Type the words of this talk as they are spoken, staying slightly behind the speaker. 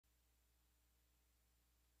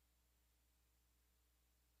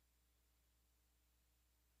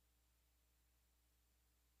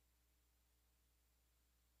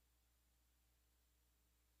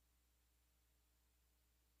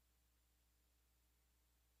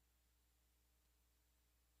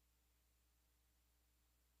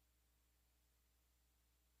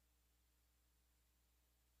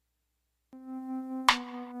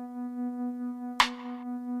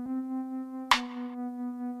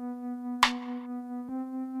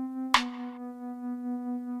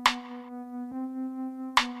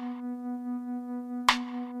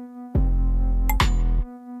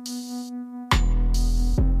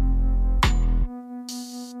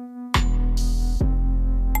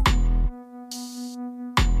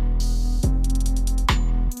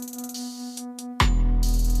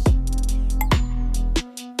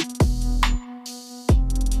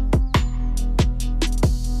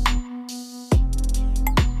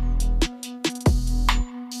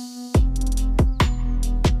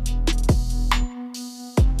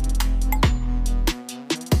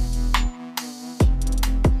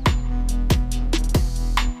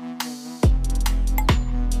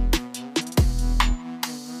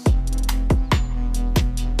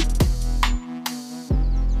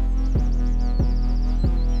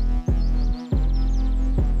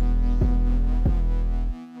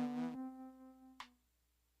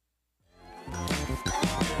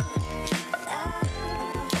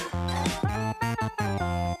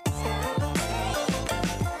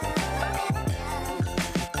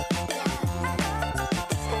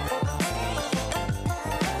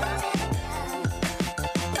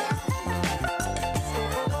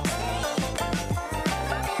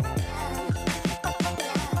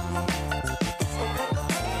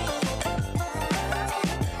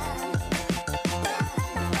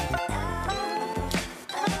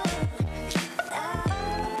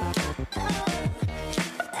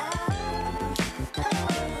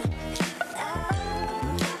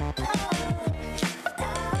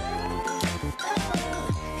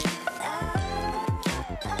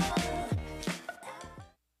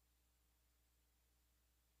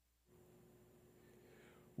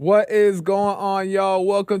What is going on, y'all?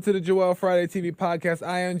 Welcome to the Joel Friday TV podcast.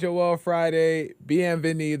 I am Joel Friday.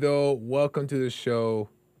 Bienvenido. Welcome to the show.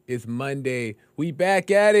 It's Monday. We back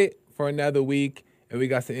at it for another week, and we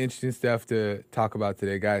got some interesting stuff to talk about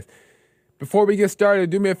today, guys. Before we get started,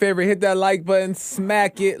 do me a favor, hit that like button,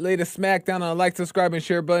 smack it, lay the smack down on a like, subscribe, and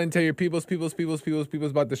share button. Tell your peoples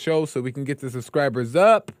about the show so we can get the subscribers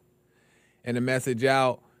up and the message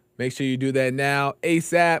out. Make sure you do that now.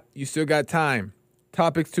 ASAP, you still got time.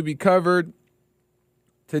 Topics to be covered.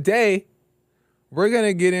 Today, we're going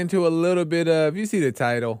to get into a little bit of, you see the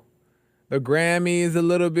title, the Grammys a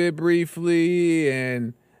little bit briefly,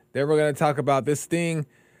 and then we're going to talk about this thing,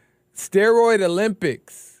 Steroid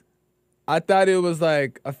Olympics. I thought it was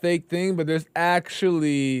like a fake thing, but there's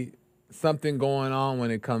actually something going on when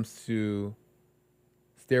it comes to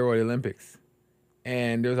Steroid Olympics.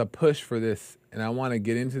 And there's a push for this, and I want to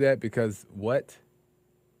get into that because what?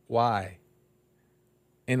 Why?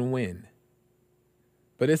 And when.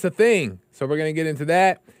 But it's a thing. So we're going to get into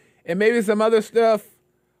that. And maybe some other stuff.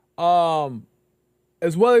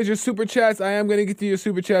 As well as your super chats. I am going to get to your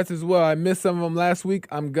super chats as well. I missed some of them last week.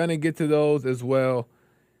 I'm going to get to those as well.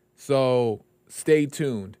 So stay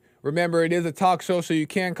tuned. Remember, it is a talk show, so you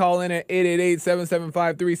can call in at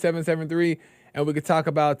 888-775-3773. And we can talk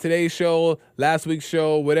about today's show, last week's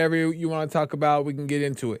show, whatever you want to talk about, we can get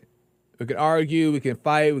into it. We can argue, we can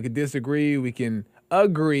fight, we can disagree, we can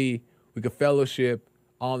agree, we can fellowship,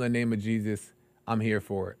 all in the name of Jesus. I'm here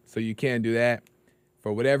for it. So you can do that.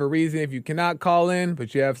 For whatever reason, if you cannot call in,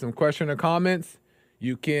 but you have some question or comments,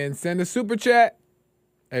 you can send a super chat,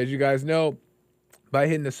 as you guys know, by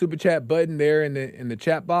hitting the super chat button there in the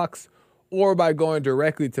chat box, or by going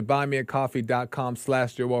directly to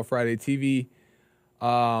buymeacoffee.com/JoelFridayTV.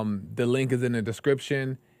 The link is in the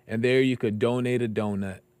description, and there you could donate a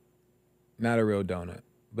donut. Not a real donut,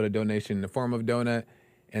 but a donation in the form of donut.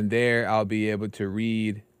 And there I'll be able to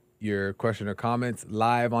read your question or comments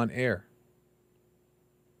live on air.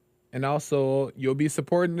 And also, you'll be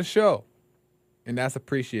supporting the show, and that's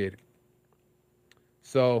appreciated.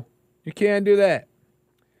 So you can do that.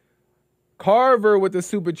 Carver with the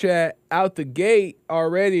super chat out the gate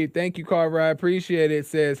already. Thank you, Carver. I appreciate it.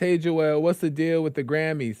 Says, hey, Joel, what's the deal with the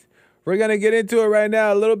Grammys? We're going to get into it right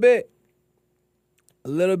now a little bit. A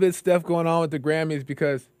little bit stuff going on with the Grammys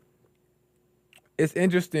because it's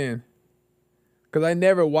interesting because I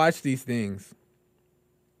never watch these things.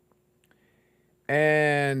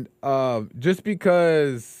 And just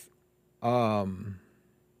because I'm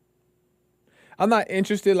not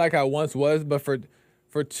interested like I once was, but for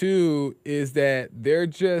two is that they're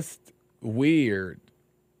just weird.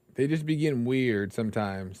 They just be getting weird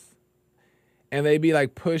sometimes. And they be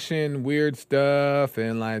like pushing weird stuff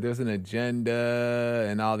and like there's an agenda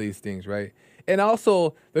and all these things, right? And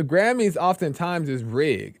also the Grammys oftentimes is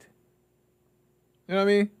rigged. You know what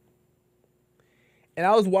I mean? And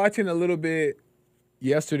I was watching a little bit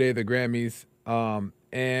yesterday, the Grammys,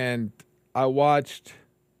 and I watched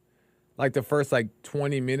like the first like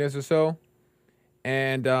 20 minutes or so.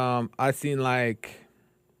 And I seen like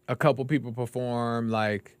a couple people perform,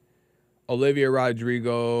 like Olivia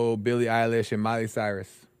Rodrigo, Billie Eilish, and Miley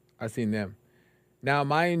Cyrus. I seen them. Now,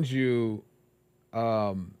 mind you,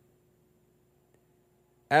 as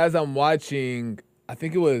I'm watching, I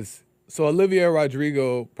think it was, so Olivia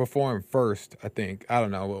Rodrigo performed first, I think. I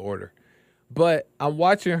don't know what order. But I'm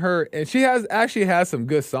watching her, and she actually has some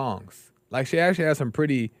good songs. Like, she actually has some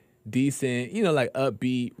pretty decent, like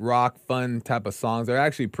upbeat, rock, fun type of songs. They're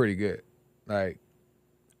actually pretty good. Like,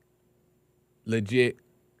 legitly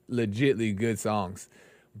good songs.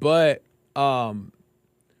 But her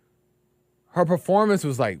performance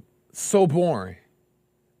was like so boring.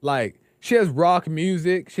 Like, she has rock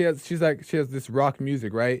music. She has this rock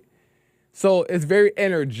music, right? So it's very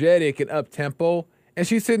energetic and up tempo. And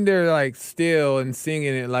she's sitting there like still and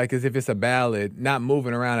singing it like as if it's a ballad, not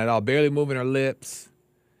moving around at all, barely moving her lips.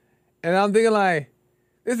 And I'm thinking like,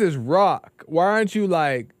 this is rock. Why aren't you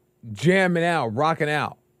like jamming out, rocking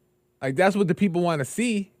out? Like that's what the people want to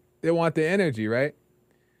see. They want the energy, right?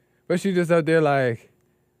 But she's just out there like,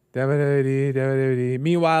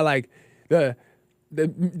 meanwhile, like the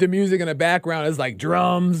music in the background is like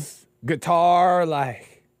drums, guitar,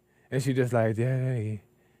 like, and she just like,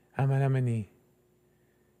 I'm a knee.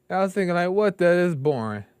 I was thinking like, what the, this is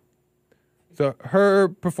boring. So her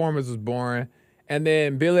performance was boring. And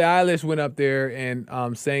then Billie Eilish went up there and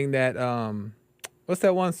sang that, what's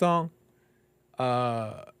that one song?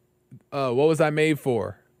 What Was I Made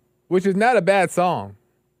For? Which is not a bad song,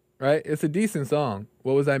 right? It's a decent song.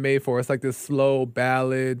 What Was I Made For? It's like this slow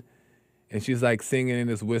ballad. And she's like singing in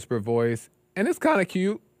this whisper voice. And it's kind of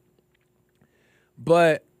cute.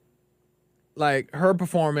 But like her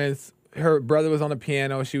performance, her brother was on the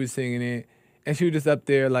piano, she was singing it, and she was just up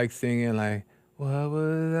there like singing like, what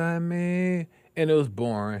was I made? And it was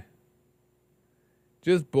boring.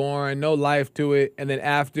 Just boring, no life to it. And then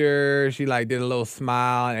after she like did a little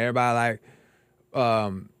smile and everybody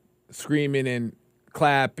like screaming and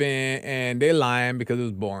clapping, and they lying because it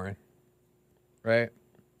was boring. Right?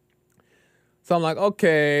 So I'm like,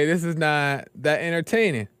 okay, this is not that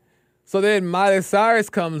entertaining. So then Miley Cyrus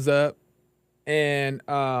comes up and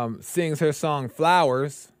sings her song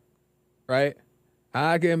Flowers, right?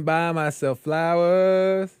 I can buy myself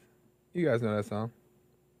flowers. You guys know that song.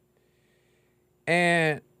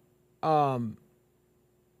 And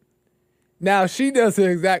now she does the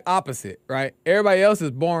exact opposite, right? Everybody else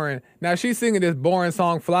is boring. Now she's singing this boring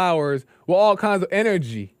song Flowers with all kinds of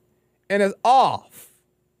energy. And it's off.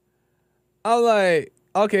 I'm like,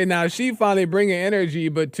 okay, now she finally bringing energy,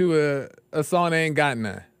 but to a song that ain't got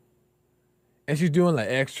none. And she's doing like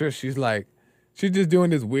extra. She's just doing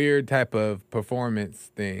this weird type of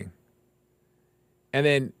performance thing. And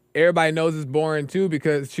then everybody knows it's boring too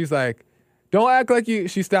because she's like, don't act like you,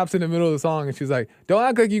 she stops in the middle of the song and she's like, don't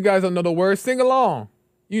act like you guys don't know the words, sing along.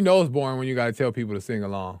 You know it's boring when you got to tell people to sing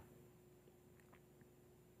along.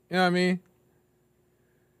 You know what I mean?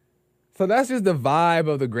 So that's just the vibe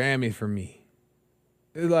of the Grammys for me.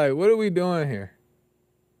 It's like, what are we doing here?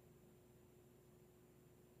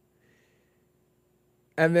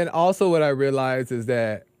 And then also what I realized is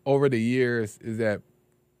that over the years is that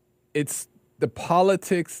it's the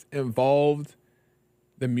politics involved,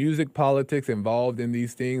 the music politics involved in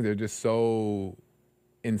these things are just so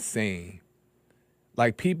insane.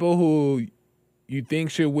 Like people who you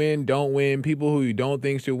think should win, don't win. People who you don't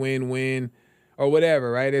think should win, or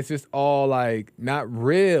whatever, right? It's just all like not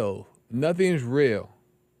real. Nothing's real.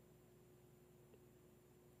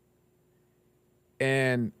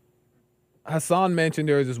 And Hassan mentioned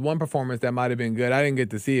there was this one performance that might have been good. I didn't get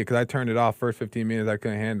to see it because I turned it off first 15 minutes. I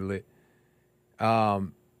couldn't handle it. But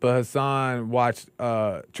Hassan watched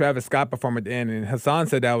Travis Scott perform at the end, and Hassan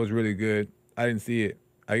said that was really good. I didn't see it.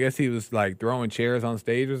 I guess he was like throwing chairs on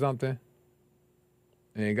stage or something,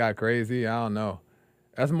 and it got crazy. I don't know.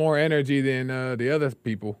 That's more energy than the other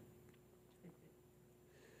people.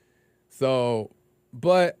 So,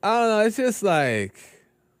 but I don't know. It's just like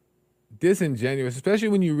disingenuous, especially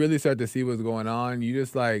when you really start to see what's going on. You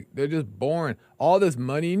just like, they're just boring. All this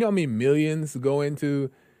money, you know how many millions go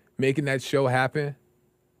into making that show happen?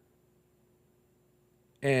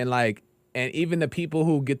 And like, and even the people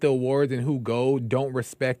who get the awards and who go don't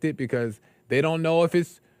respect it because they don't know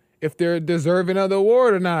if they're deserving of the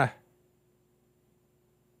award or not.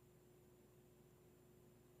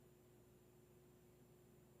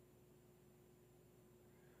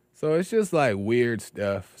 So it's just like weird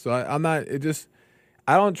stuff. So I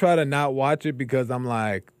don't try to not watch it because I'm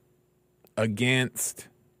like against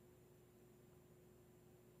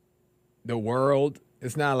the world.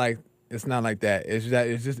 It's not like that.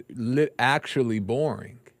 It's just actually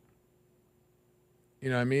boring.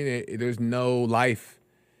 You know what I mean? There's no life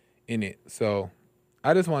in it. So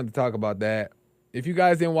I just wanted to talk about that. If you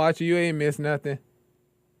guys didn't watch it, you ain't missed nothing.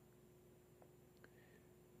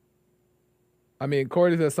 I mean,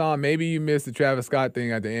 according to the song, maybe you missed the Travis Scott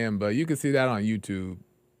thing at the end, but you can see that on YouTube.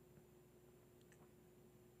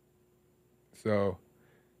 So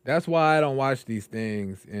that's why I don't watch these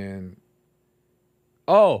things. And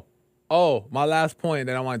oh, my last point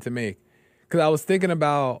that I wanted to make, because I was thinking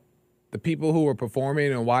about the people who were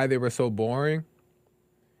performing and why they were so boring,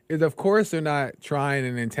 is of course they're not trying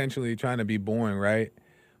and intentionally trying to be boring, right?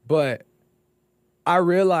 But I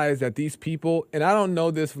realized that these people, and I don't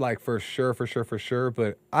know this like for sure,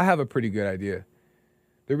 but I have a pretty good idea.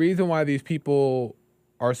 The reason why these people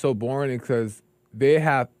are so boring is because they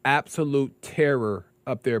have absolute terror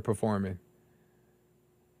up there performing.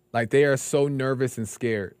 Like they are so nervous and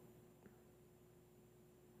scared.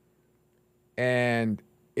 And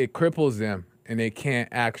it cripples them and they can't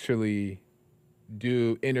actually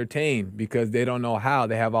entertain because they don't know how.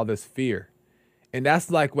 They have all this fear. And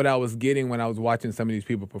that's like what I was getting when I was watching some of these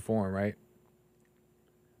people perform, right?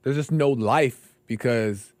 There's just no life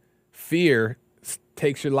because fear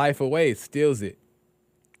takes your life away, steals it.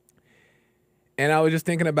 And I was just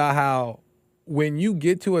thinking about how when you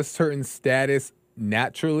get to a certain status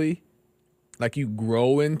naturally, like you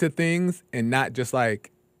grow into things and not just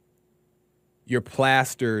like you're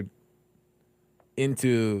plastered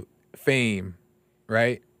into fame,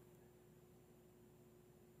 right?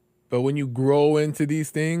 But when you grow into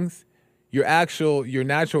these things, your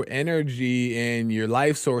natural energy and your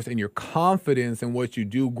life source and your confidence in what you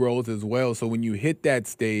do grows as well. So when you hit that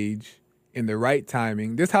stage in the right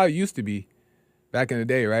timing, this is how it used to be. back in the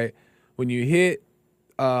day, right? When you hit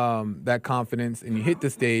that confidence and you hit the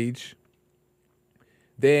stage,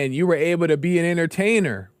 then you were able to be an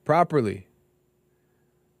entertainer properly.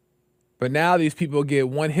 But now these people get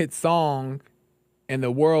one hit song and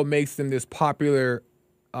the world makes them this popular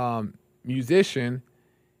musician,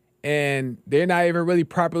 and they're not even really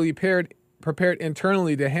properly prepared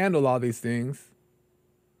internally to handle all these things.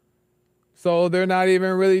 So they're not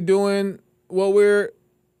even really doing what we're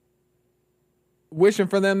wishing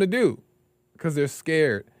for them to do because they're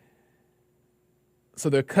scared. So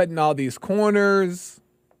they're cutting all these corners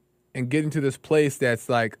and getting to this place that's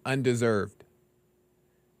like undeserved,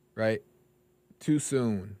 right? Too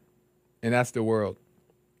soon. And that's the world.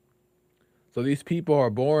 So these people are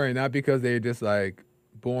boring, not because they're just like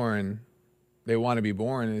born, they want to be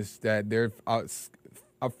born. It's that they're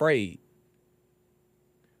afraid,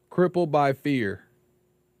 crippled by fear,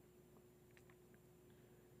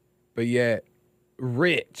 but yet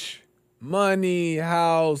rich, money,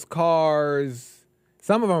 house, cars.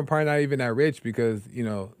 Some of them are probably not even that rich because, you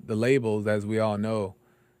know, the labels, as we all know,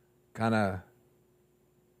 kind of,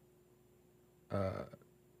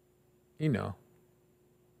 you know,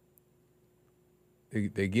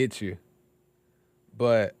 they get you.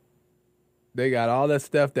 But they got all that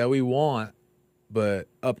stuff that we want, but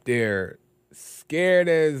up there, scared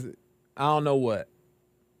as I don't know what.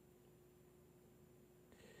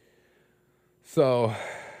 So,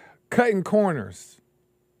 cutting corners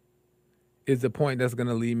is the point that's going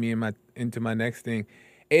to lead me into my next thing.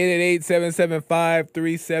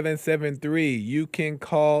 888-775-3773. You can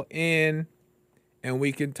call in and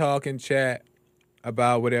we can talk and chat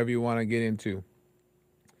about whatever you want to get into.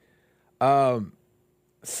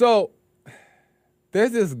 So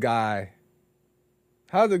there's this guy.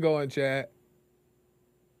 How's it going, chat?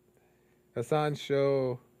 Hassan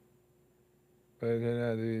Show.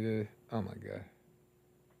 Oh my God.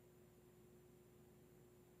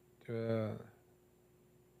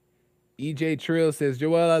 EJ Trill says,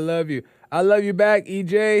 Joel, I love you. I love you back,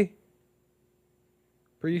 EJ.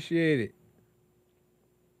 Appreciate it.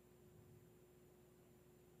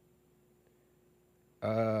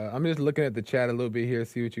 I'm just looking at the chat a little bit here,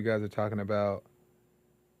 see what you guys are talking about.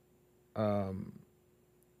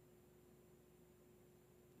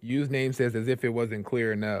 Username says, as if it wasn't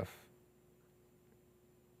clear enough.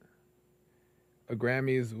 A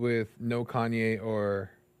Grammys with no Kanye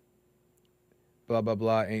or blah, blah,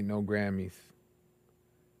 blah ain't no Grammys.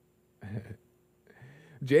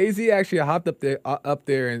 Jay-Z actually hopped up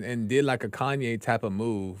there and did like a Kanye type of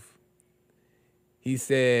move. He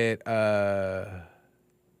said,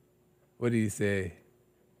 what did he say?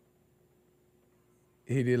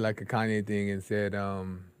 He did like a Kanye thing and said,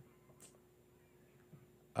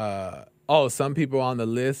 some people on the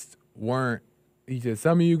list weren't. He said,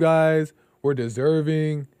 some of you guys were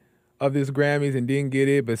deserving of this Grammys and didn't get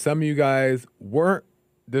it, but some of you guys weren't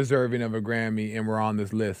deserving of a Grammy and were on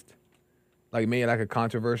this list. Like made like a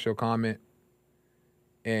controversial comment.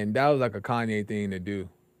 And that was like a Kanye thing to do.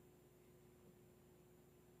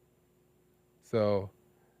 So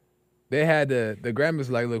they had the Grammys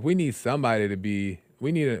like, look, we need somebody to be,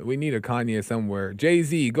 we need a Kanye somewhere.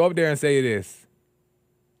 Jay-Z, go up there and say this.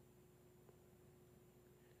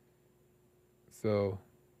 So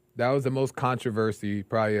that was the most controversy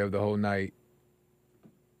probably of the whole night.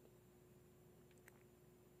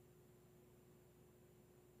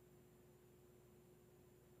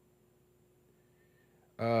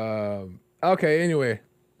 Okay, anyway.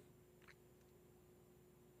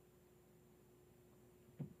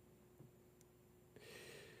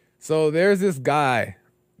 So there's this guy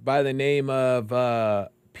by the name of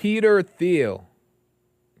Peter Thiel.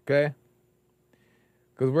 Okay?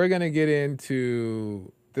 Because we're going to get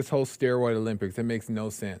into this whole steroid Olympics. It makes no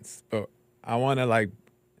sense. But I want to like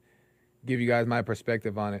give you guys my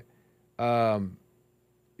perspective on it.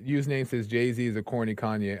 Username says Jay-Z is a corny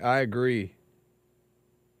Kanye. I agree.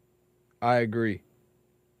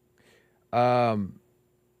 There's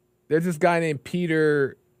this guy named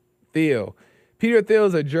Peter Thiel. Peter Thiel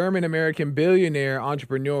is a German-American billionaire,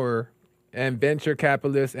 entrepreneur, and venture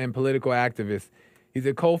capitalist and political activist. He's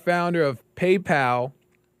a co-founder of PayPal,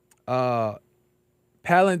 Palantir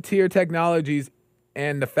Technologies,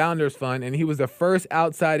 and the Founders Fund, and he was the first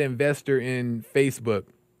outside investor in Facebook.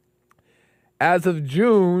 As of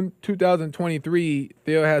June 2023,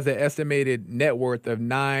 Thiel has an estimated net worth of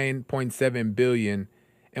 $9.7 billion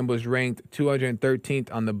and was ranked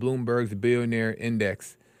 213th on the Bloomberg's Billionaire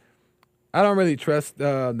Index. I don't really trust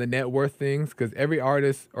the net worth things because every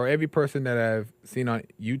artist or every person that I've seen on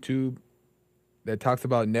YouTube that talks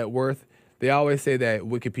about net worth, they always say that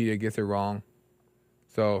Wikipedia gets it wrong.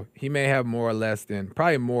 So he may have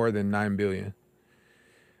probably more than 9 billion.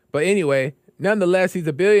 But anyway, nonetheless, he's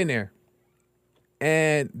a billionaire.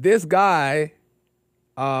 And this guy,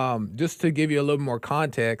 just to give you a little more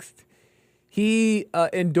context, he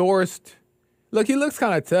endorsed, look, he looks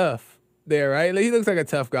kind of tough there, right? He looks like a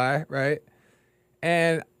tough guy, right?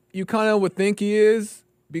 And you kind of would think he is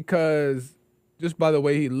because just by the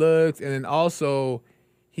way he looks. And then also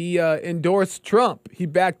he endorsed Trump. He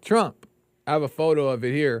backed Trump. I have a photo of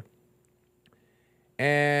it here.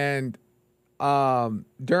 And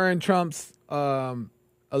during Trump's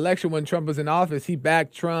election, when Trump was in office, he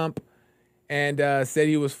backed Trump and said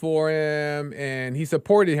he was for him and he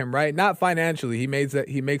supported him, right? Not financially. He makes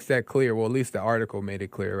that clear. Well, at least the article made it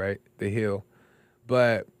clear, right? The Hill.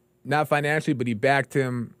 But not financially, but he backed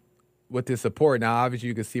him with his support. Now, obviously,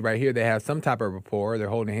 you can see right here they have some type of rapport. They're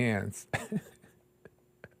holding hands.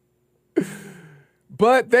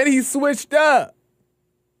 But then he switched up.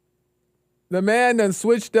 The man then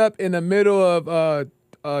switched up in the middle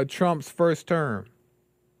of Trump's first term.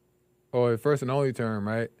 Or first and only term,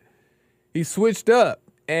 right? He switched up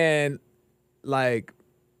and, like,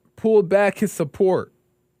 pulled back his support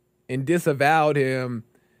and disavowed him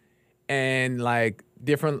and, like,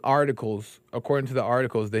 different articles, according to the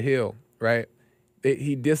articles, The Hill, right?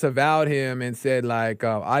 He disavowed him and said, like,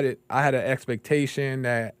 I had an expectation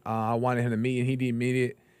that I wanted him to meet and he didn't meet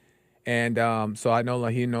it. And so I know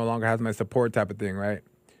he no longer has my support type of thing, right?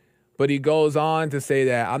 But he goes on to say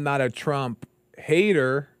that I'm not a Trump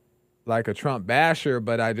hater, like a Trump basher,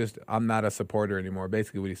 but I'm not a supporter anymore,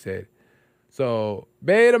 basically what he said. So,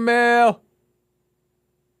 beta male.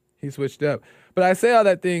 He switched up. But I say all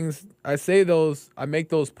that things, I make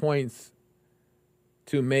those points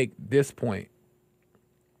to make this point.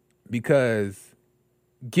 Because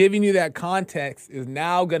giving you that context is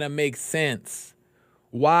now going to make sense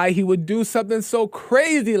why he would do something so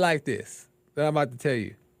crazy like this that I'm about to tell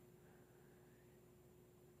you.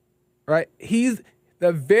 Right? He's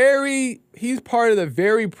part of the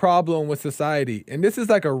very problem with society. And this is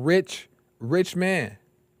like a rich man.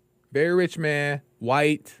 Very rich man,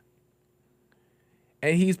 white.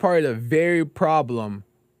 And he's part of the very problem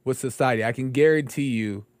with society. I can guarantee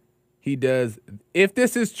you he does. If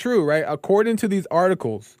this is true, right? According to these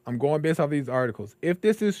articles, I'm going based off these articles. If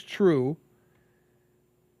this is true,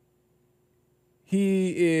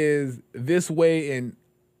 he is this way in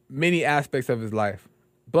many aspects of his life.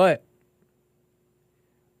 But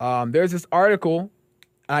there's this article.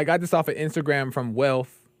 I got this off of Instagram from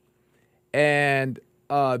Wealth. And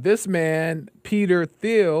this man, Peter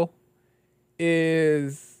Thiel,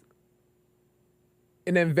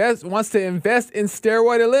 wants to invest in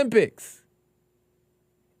steroid Olympics.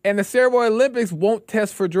 And the steroid Olympics won't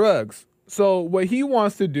test for drugs. So what he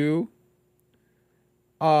wants to do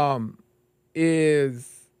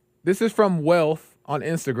is, this is from Wealth on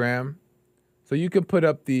Instagram. So you can put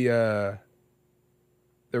up the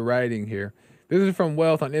writing here. This is from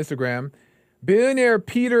Wealth on Instagram. Billionaire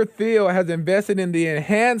Peter Thiel has invested in the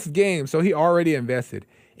Enhanced Games. So he already invested.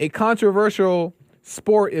 A controversial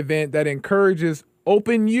sport event that encourages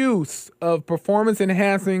open use of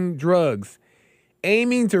performance-enhancing drugs,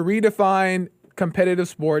 aiming to redefine competitive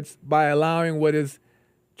sports by allowing what is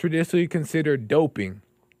traditionally considered doping.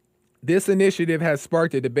 This initiative has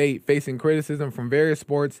sparked a debate facing criticism from various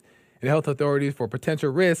sports and health authorities for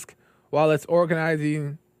potential risk, while its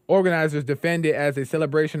organizers defend it as a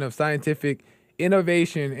celebration of scientific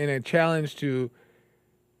innovation and a challenge to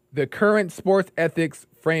the current sports ethics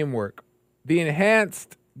framework. The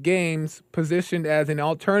Enhanced Games, positioned as an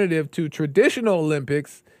alternative to traditional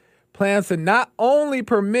Olympics, plans to not only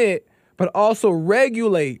permit but also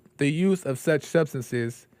regulate the use of such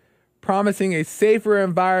substances, promising a safer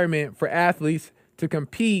environment for athletes to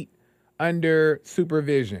compete under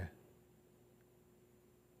supervision.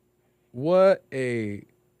 What a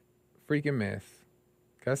freaking mess.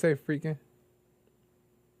 Can I say freaking?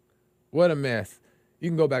 What a mess. You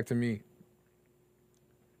can go back to me.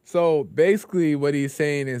 So basically what he's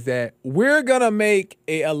saying is that we're going to make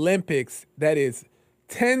a Olympics that is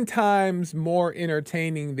 10 times more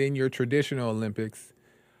entertaining than your traditional Olympics.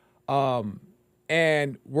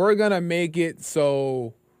 And we're going to make it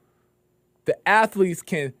so the athletes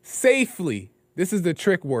can safely, this is the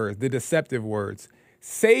trick words, the deceptive words,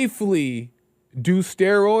 safely do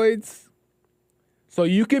steroids so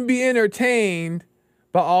you can be entertained,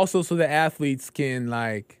 but also so the athletes can,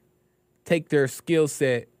 like, take their skill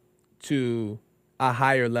set to a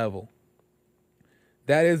higher level.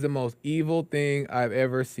 That is the most evil thing I've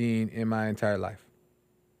ever seen in my entire life.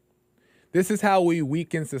 This is how we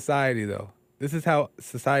weaken society, though. This is how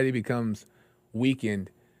society becomes weakened,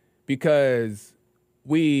 because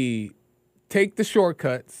we take the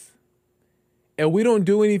shortcuts and we don't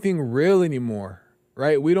do anything real anymore,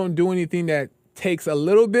 right? We don't do anything that takes a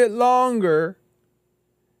little bit longer,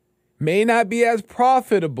 may not be as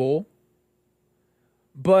profitable,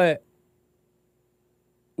 but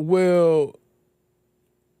will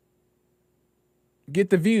get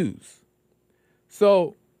the views.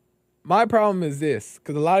 So my problem is this,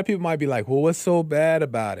 because a lot of people might be like, well, what's so bad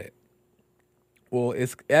about it? Well,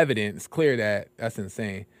 it's evident, it's clear that that's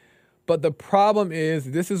insane. But the problem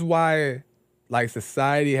is, this is why like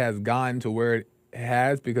society has gotten to where it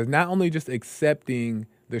has, because not only just accepting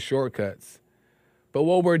the shortcuts, but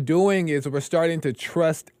what we're doing is we're starting to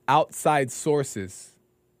trust outside sources,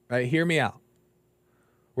 right? Hear me out.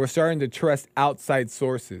 We're starting to trust outside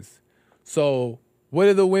sources. So what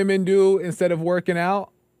do the women do instead of working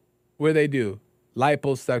out? What do they do?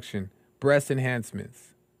 Liposuction, breast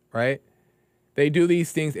enhancements, right? They do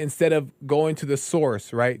these things instead of going to the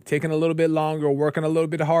source, right? Taking a little bit longer, working a little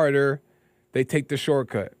bit harder. They take the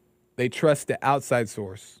shortcut. They trust the outside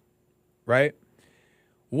source, right?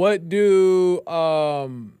 What do a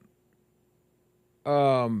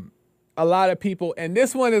lot of people, and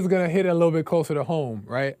this one is going to hit a little bit closer to home,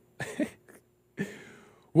 right?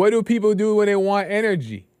 What do people do when they want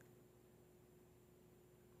energy?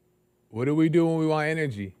 What do we do when we want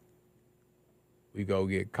energy? We go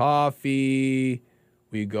get coffee.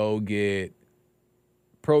 We go get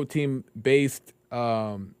protein-based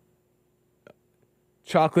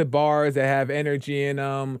chocolate bars that have energy in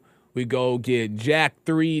them. We go get Jack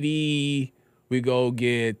 3D. We go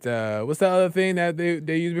get, what's the other thing that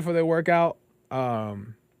they use before they work out?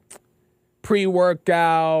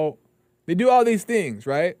 Pre-workout. They do all these things,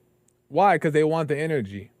 right? Why? Because they want the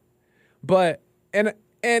energy. But, and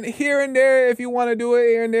here and there, if you want to do it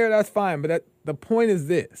here and there, that's fine. But the point is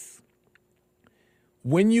this.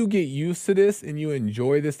 When you get used to this and you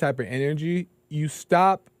enjoy this type of energy, you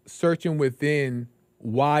stop searching within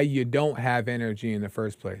why you don't have energy in the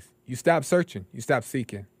first place. You stop searching. You stop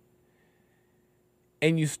seeking.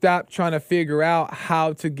 And you stop trying to figure out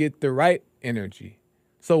how to get the right energy.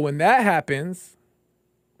 So when that happens,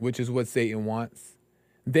 which is what Satan wants,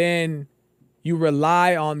 then you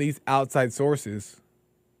rely on these outside sources,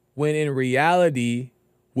 when in reality,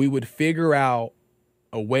 we would figure out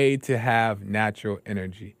a way to have natural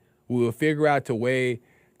energy. We will figure out a way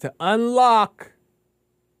to unlock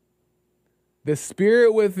the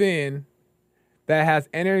spirit within that has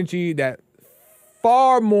energy that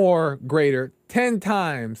far more greater, 10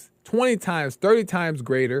 times, 20 times, 30 times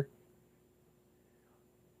greater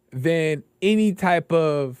than any type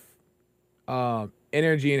of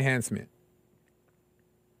energy enhancement.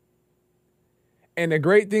 And the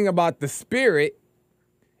great thing about the spirit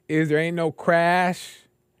is there ain't no crash.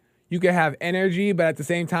 You can have energy, but at the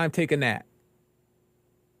same time take a nap.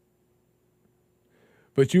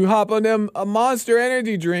 But you hop on them a Monster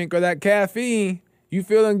energy drink or that caffeine, you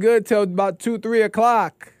feeling good till about 2, 3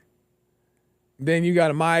 o'clock. Then you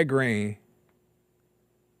got a migraine.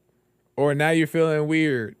 Or now you're feeling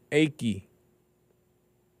weird, achy.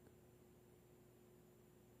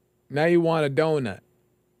 Now you want a donut.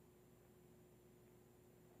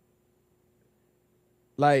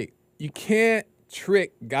 Like, you can't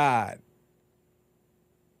trick God.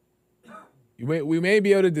 We may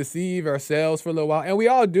be able to deceive ourselves for a little while, and we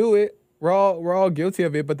all do it. We're all guilty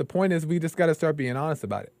of it, but the point is we just got to start being honest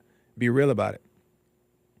about it. Be real about it.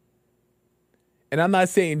 And I'm not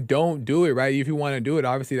saying don't do it, right? If you want to do it,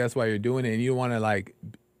 obviously that's why you're doing it, and you want to like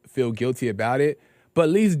feel guilty about it, but at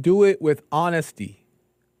least do it with honesty.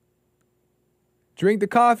 Drink the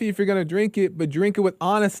coffee if you're going to drink it, but drink it with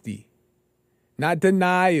honesty. Not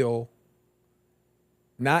denial,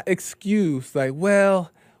 not excuse, like, well,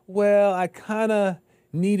 I kind of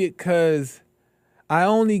need it because I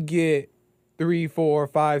only get 3, 4,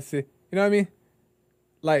 5, 6. You know what I mean?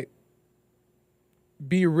 Like,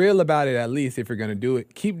 be real about it at least if you're going to do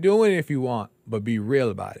it. Keep doing it if you want, but be real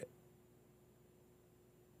about it.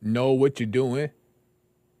 Know what you're doing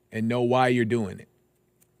and know why you're doing it.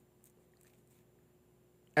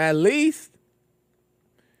 At least.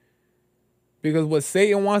 Because what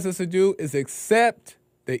Satan wants us to do is accept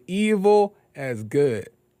the evil as good.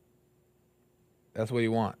 That's what he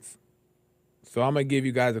wants. So I'm going to give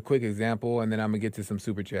you guys a quick example, and then I'm going to get to some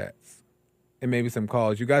super chats and maybe some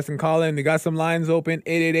calls. You guys can call in. They got some lines open,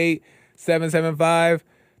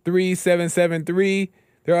 888-775-3773.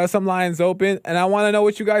 There are some lines open, and I want to know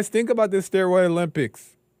what you guys think about this Steroid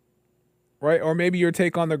Olympics, right? Or maybe your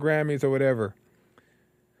take on the Grammys or whatever.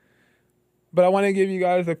 But I want to give you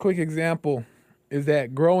guys a quick example, is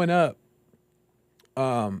that growing up,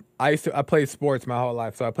 I played sports my whole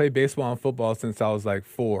life. So I played baseball and football since I was like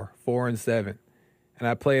 4 and 7. And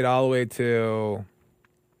I played all the way till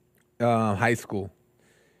high school.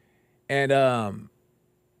 And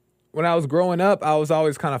when I was growing up, I was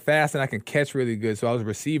always kind of fast and I can catch really good. So I was a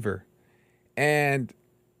receiver. And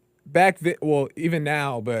back then, well, even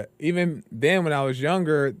now, but even then when I was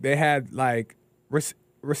younger, they had like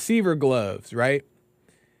receiver gloves, right?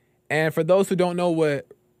 And for those who don't know what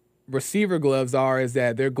receiver gloves are, is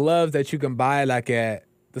that they're gloves that you can buy like at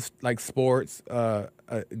like sports,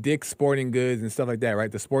 Dick's Sporting Goods and stuff like that,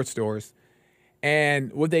 right? The sports stores.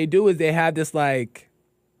 And what they do is they have this like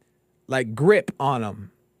grip on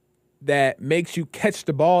them that makes you catch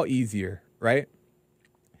the ball easier, right?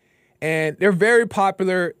 And they're very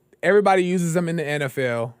popular. Everybody uses them in the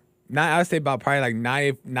NFL. I'd say about probably like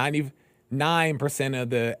 99% of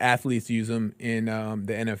the athletes use them in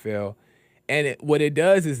the NFL. And what it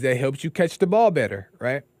does is that it helps you catch the ball better,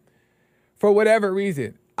 right? For whatever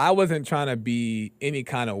reason, I wasn't trying to be any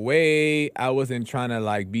kind of way. I wasn't trying to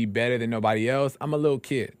like be better than nobody else. I'm a little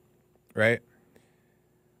kid, right?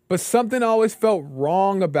 But something always felt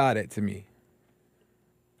wrong about it to me,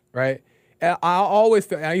 right? And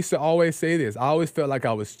I used to always say this. I always felt like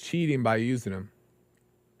I was cheating by using them.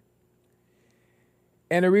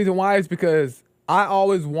 And the reason why is because I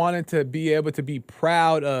always wanted to be able to be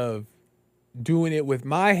proud of doing it with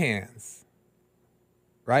my hands,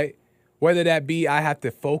 right? Whether that be I have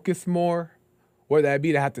to focus more, whether that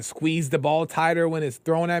be I have to squeeze the ball tighter when it's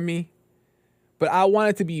thrown at me. But I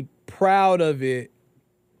wanted to be proud of it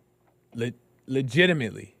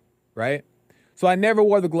legitimately, right? So I never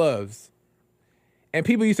wore the gloves. And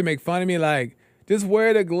people used to make fun of me like, just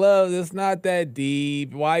wear the gloves. It's not that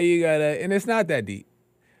deep. Why you gotta? And it's not that deep.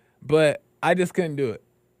 But I just couldn't do it.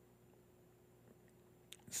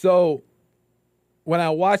 So when I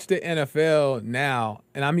watch the NFL now,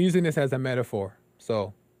 and I'm using this as a metaphor,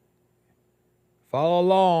 so follow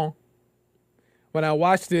along. When I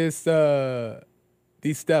watch these stuff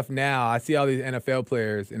now, I see all these NFL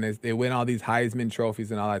players and they win all these Heisman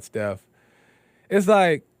trophies and all that stuff. It's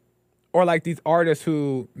like, or like these artists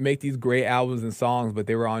who make these great albums and songs, but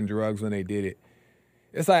they were on drugs when they did it.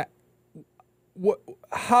 It's like,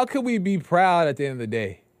 how could we be proud at the end of the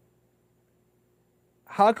day?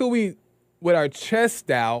 How could we, with our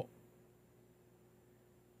chest out,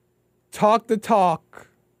 talk the talk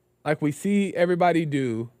like we see everybody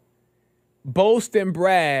do, boast and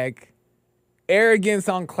brag, arrogance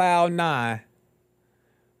on cloud 9,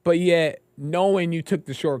 but yet knowing you took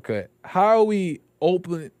the shortcut? How are we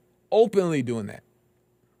openly doing that?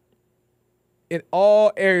 In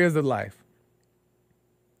all areas of life.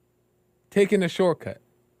 Taking a shortcut.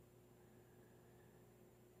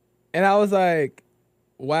 And I was like,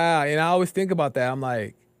 wow. And I always think about that. I'm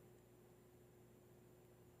like,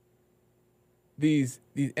 these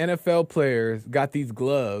NFL players got these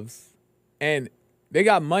gloves and they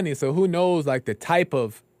got money. So who knows like the type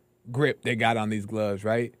of grip they got on these gloves,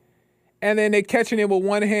 right? And then they catching it with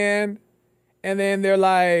one hand and then they're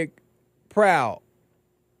like proud.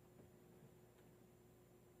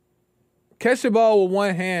 Catch the ball with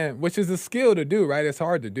one hand, which is a skill to do, right? It's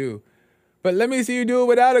hard to do. But let me see you do it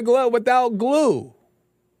without a glove, without glue.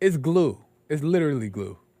 It's glue. It's literally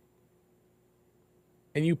glue.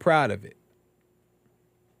 And you proud of it.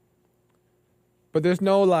 But there's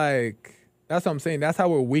no like, that's what I'm saying. That's how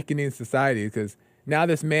we're weakening society, because now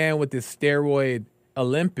this man with this steroid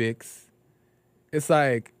Olympics, it's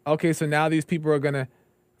like, okay, so now these people are going to,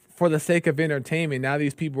 for the sake of entertainment, now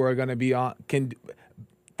these people are going to be on,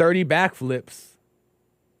 30 backflips,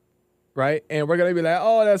 right? And we're going to be like,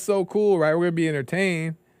 oh, that's so cool, right? We're going to be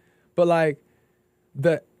entertained. But like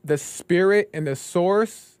the spirit and the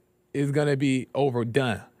source is going to be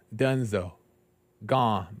overdone. Dunzo.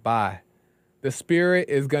 Gone. Bye. The spirit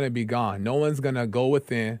is going to be gone. No one's going to go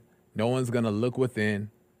within. No one's going to look within.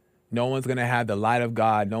 No one's going to have the light of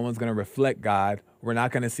God. No one's going to reflect God. We're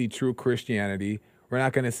not going to see true Christianity. We're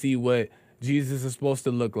not going to see what Jesus is supposed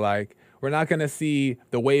to look like. We're not going to see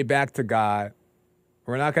the way back to God.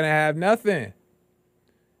 We're not going to have nothing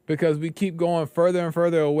because we keep going further and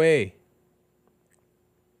further away.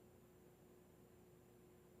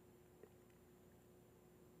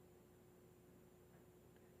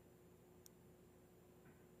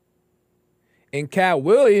 And Cat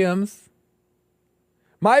Williams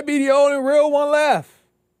might be the only real one left.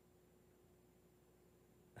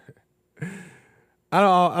 I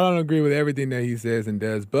don't agree with everything that he says and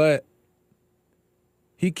does, but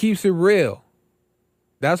he keeps it real.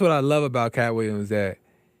 That's what I love about Cat Williams, that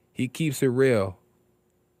he keeps it real.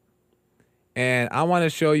 And I want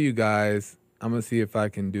to show you guys, I'm going to see if I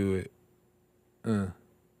can do it. I'm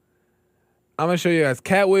going to show you guys.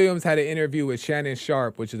 Cat Williams had an interview with Shannon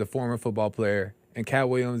Sharpe, which is a former football player. And Cat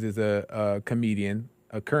Williams is a comedian,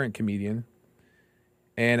 a current comedian.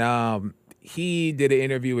 And he did an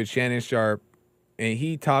interview with Shannon Sharpe, and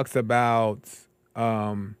he talks about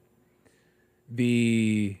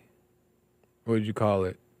the, what would you call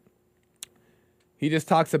it? He just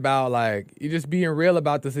talks about, like, you just being real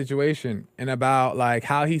about the situation and about, like,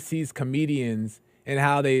 how he sees comedians and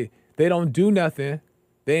how they don't do nothing.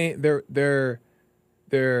 Their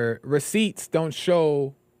receipts don't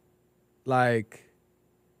show, like,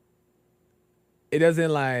 it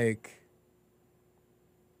doesn't, like,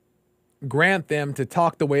 grant them to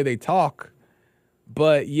talk the way they talk,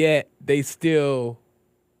 but yet they still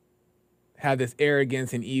have this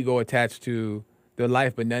arrogance and ego attached to their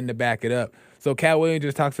life, but nothing to back it up. So Cat Williams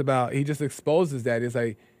just talks about, he just exposes that. It's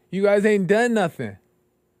like, you guys ain't done nothing.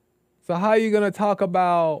 So how are you going to talk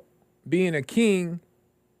about being a king,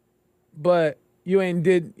 but you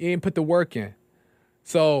ain't put the work in?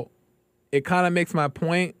 So it kind of makes my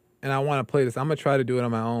point, and I want to play this. I'm going to try to do it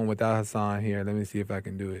on my own without Hassan here. Let me see if I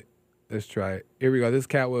can do it. Let's try it. Here we go. This is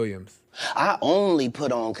Cat Williams. I only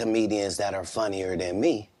put on comedians that are funnier than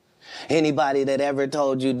me. Anybody that ever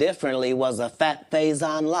told you differently was a fat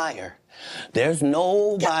Faison liar. There's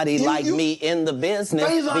nobody like me in the business.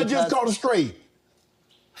 Faison just called it straight.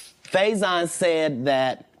 Faison said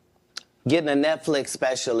that getting a Netflix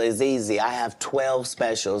special is easy. I have 12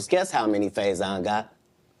 specials. Guess how many Faison got?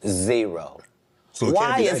 0. So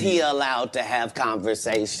why is he allowed to have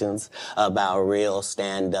conversations about real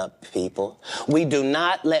stand-up people? We do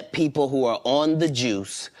not let people who are on the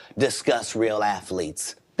juice discuss real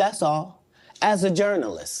athletes. That's all. As a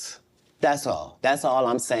journalist. That's all. That's all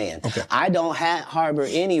I'm saying. Okay. I don't harbor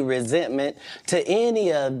any resentment to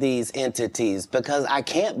any of these entities because I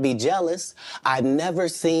can't be jealous. I've never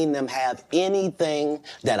seen them have anything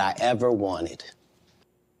that I ever wanted.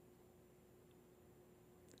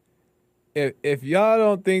 If y'all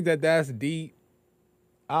don't think that that's deep,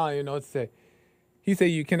 I don't even know what to say. He said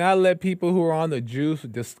you cannot let people who are on the juice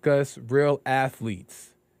discuss real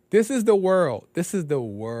athletes. This is the world. This is the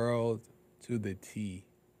world to the T.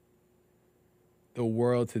 The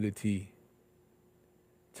world to the T.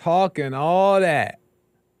 Talking all that.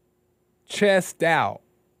 Chest out.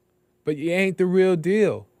 But you ain't the real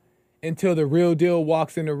deal. Until the real deal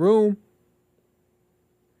walks in the room.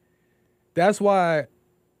 That's why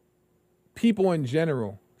people in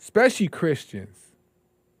general, especially Christians,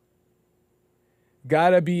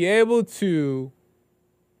 gotta be able to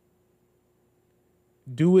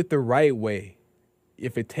do it the right way.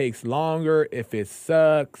 If it takes longer, if it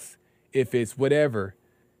sucks, if it's whatever.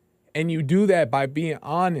 And you do that by being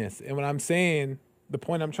honest. And what I'm saying, the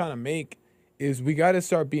point I'm trying to make is we got to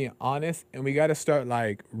start being honest and we got to start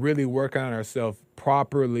like really working on ourselves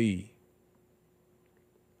properly.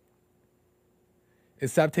 And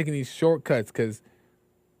stop taking these shortcuts because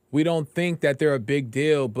we don't think that they're a big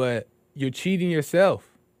deal, but you're cheating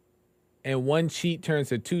yourself. And one cheat turns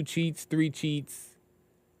to 2 cheats, 3 cheats.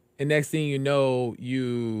 And next thing you know,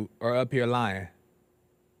 you are up here lying.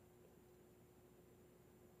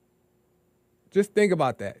 Just think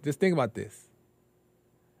about that. Just think about this.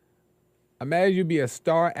 Imagine you be a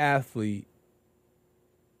star athlete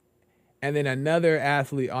and then another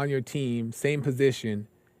athlete on your team, same position,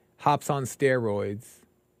 hops on steroids.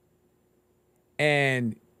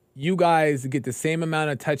 And you guys get the same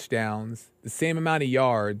amount of touchdowns, the same amount of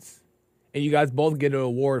yards, and you guys both get an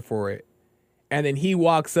award for it. And then he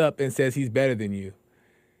walks up and says he's better than you.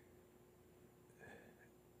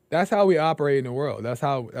 That's how we operate in the world. That's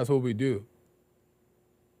what we do.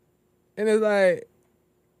 And it's like,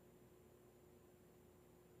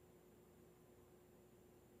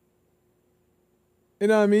 you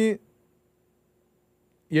know what I mean?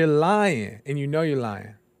 You're lying, and you know you're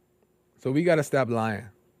lying. So we got to stop lying,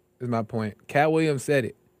 is my point. Cat Williams said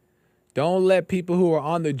it. Don't let people who are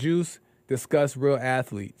on the juice discuss real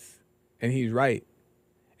athletes. And he's right.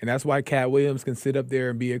 And that's why Cat Williams can sit up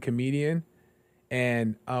there and be a comedian.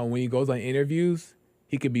 And when he goes on interviews,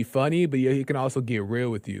 he can be funny, but he can also get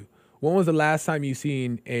real with you. When was the last time you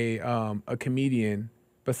seen a comedian,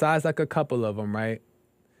 besides like a couple of them, right,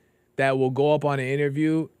 that will go up on an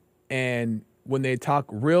interview and when they talk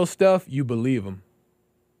real stuff, you believe them?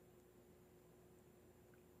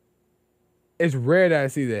 It's rare that I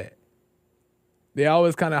see that. They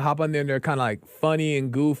always kind of hop on there and they're kind of like funny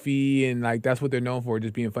and goofy and like that's what they're known for,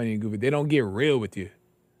 just being funny and goofy. They don't get real with you.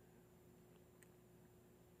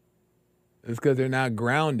 It's because they're not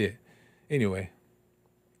grounded. Anyway.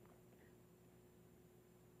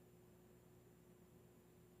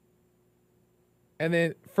 And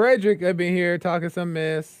then Frederick up in here talking some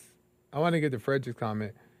mess. I want to get to Frederick's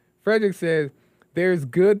comment. Frederick says, there's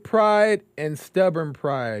good pride and stubborn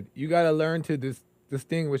pride. You got to learn to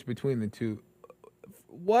distinguish between the two.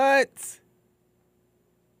 What?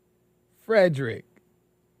 Frederick,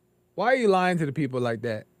 why are you lying to the people like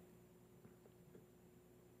that?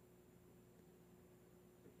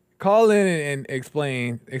 Call in and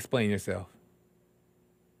explain yourself.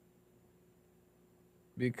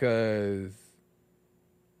 Because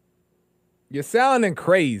you're sounding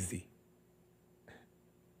crazy.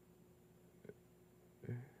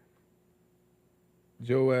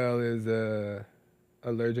 Joel is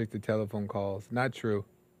allergic to telephone calls. Not true.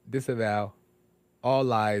 Disavow. All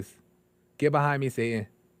lies. Get behind me, Satan.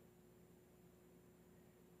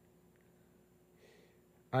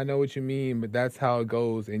 I know what you mean, but that's how it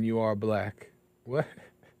goes, and you are black. What?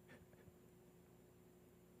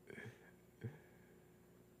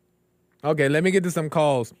 Okay, let me get to some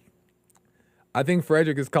calls. I think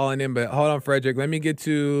Frederick is calling in, but hold on, Frederick. Let me get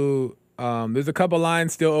to... there's a couple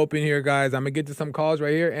lines still open here, guys. I'm going to get to some calls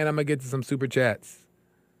right here, and I'm going to get to some super chats.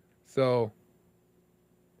 So,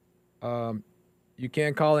 you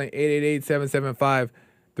can call in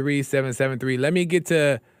 888-775-3773. Let me get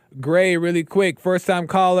to Gray really quick. First-time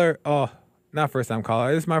caller. Oh, not first-time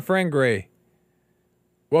caller. This is my friend Gray.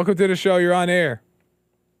 Welcome to the show. You're on air.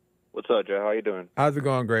 What's up, Joe? How you doing? How's it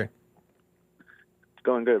going, Gray? It's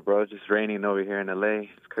going good, bro. It's just raining over here in L.A.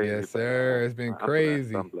 It's crazy. Yes, sir. It's been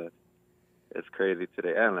crazy. I'm blessed. It's crazy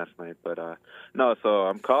today and last night. But, no, so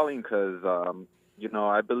I'm calling because,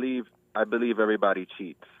 I believe everybody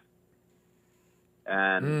cheats.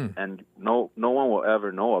 And no one will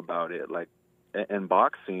ever know about it. Like, in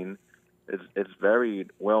boxing, it's very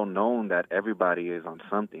well known that everybody is on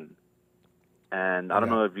something. And I don't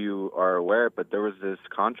know if you are aware, but there was this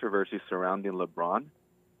controversy surrounding LeBron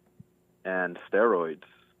and steroids.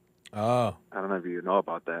 Oh. I don't know if you know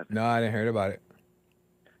about that. No, I didn't hear about it.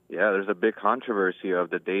 Yeah, there's a big controversy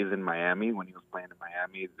of the days in Miami when he was playing in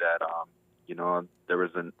Miami that, there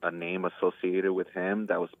was a name associated with him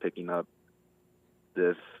that was picking up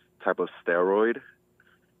this type of steroid.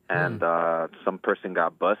 And some person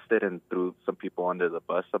got busted and threw some people under the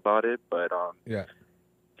bus about it. But,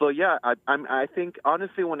 So, yeah, I think,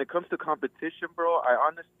 honestly, when it comes to competition, bro, I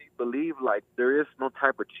honestly believe, like, there is no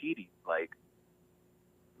type of cheating.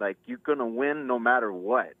 Like you're going to win no matter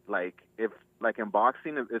what. Like, if in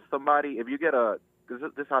boxing, if you get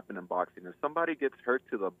this happened in boxing, if somebody gets hurt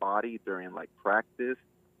to the body during, like, practice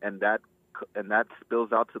and that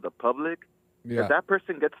spills out to the public, if that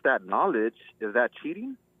person gets that knowledge, is that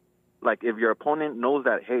cheating? Like, if your opponent knows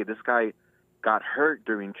that, hey, this guy got hurt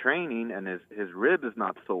during training and his rib is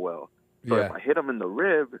not so well. So if I hit him in the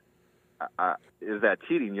rib, is that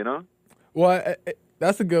cheating, you know? Well,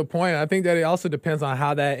 that's a good point. I think that it also depends on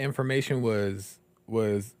how that information was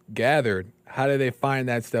gathered. How do they find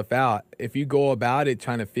that stuff out? If you go about it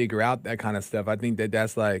trying to figure out that kind of stuff, I think that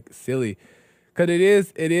that's like silly. Cuz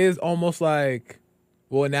it is almost like,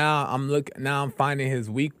 well, now I'm finding his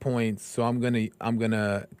weak points, so I'm going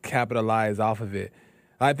to capitalize off of it.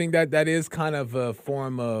 I think that is kind of a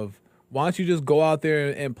form of, why don't you just go out there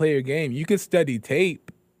and play your game? You could study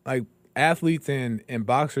tape. Like, athletes and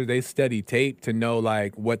boxers, they study tape to know,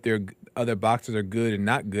 like, what their other boxers are good and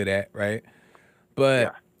not good at, right?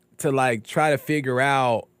 But to, like, try to figure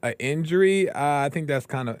out an injury, I think that's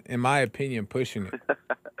kind of, in my opinion, pushing it.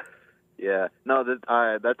 Yeah. No,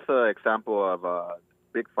 that's an example of a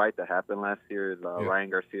big fight that happened last year, Ryan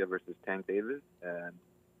Garcia versus Tank Davis. And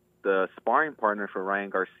the sparring partner for Ryan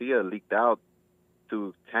Garcia leaked out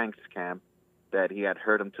to Tank's camp that he had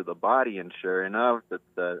hurt him to the body, and sure enough, that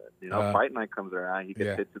the fight night comes around, he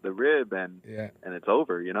gets hit to the rib, and it's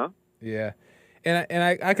over, you know. Yeah,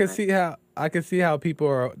 and I can see how people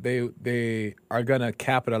are they are gonna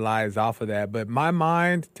capitalize off of that. But my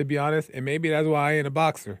mind, to be honest, and maybe that's why I ain't a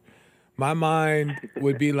boxer, my mind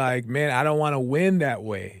would be like, man, I don't want to win that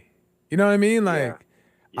way. You know what I mean? Like,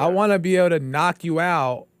 I want to be able to knock you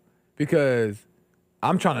out because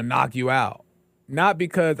I'm trying to knock you out. Not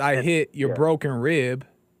because I hit your broken rib.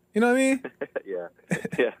 You know what I mean?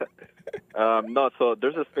 No, so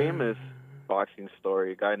there's a famous boxing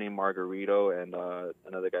story, a guy named Margarito and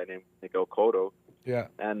another guy named Miguel Cotto. Yeah.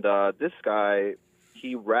 And this guy,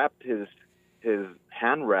 he wrapped his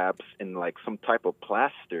hand wraps in, like, some type of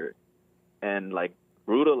plaster and, like,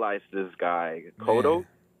 brutalized this guy, Cotto.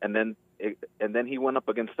 And then he went up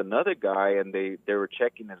against another guy, and they were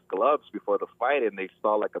checking his gloves before the fight, and they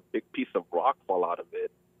saw, like, a big piece of rock fall out of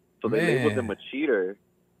it. So they labeled him a cheater,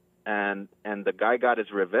 and the guy got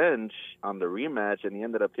his revenge on the rematch, and he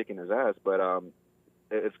ended up kicking his ass. But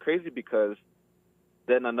it's crazy because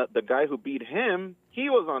then the guy who beat him, he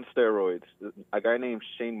was on steroids. A guy named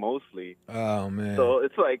Shane Mosley. Oh man. So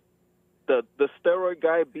it's like the steroid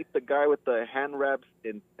guy beat the guy with the hand wraps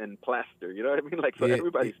in plaster. You know what I mean? Like, so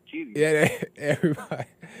everybody's cheating. Yeah,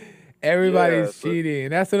 everybody's cheating.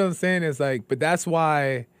 And that's what I'm saying. Is like, but that's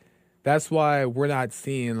why we're not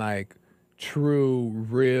seeing like true,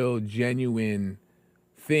 real, genuine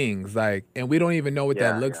things. Like, and we don't even know what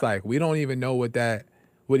that looks like. We don't even know what that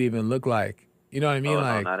would even look like. You know what I mean? Oh,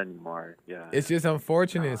 like, no, not anymore. Yeah. It's just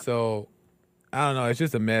unfortunate. So I don't know. It's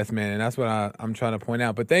just a mess, man. And that's what I'm trying to point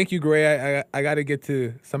out. But thank you, Gray. I got to get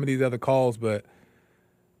to some of these other calls, but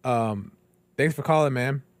thanks for calling,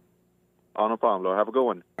 man. Oh, no problem, Lord. Have a good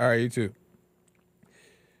one. All right, you too.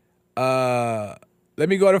 Let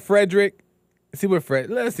me go to Frederick. Let's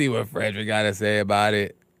see what Frederick got to say about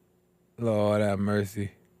it. Lord have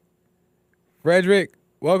mercy. Frederick,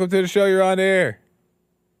 welcome to the show. You're on air.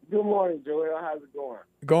 Good morning, Joel. How's it going?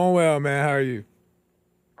 Going well, man. How are you?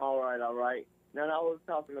 All right. Now, I was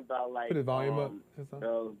talking about, like, Put the volume up.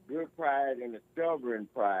 The good pride and the stubborn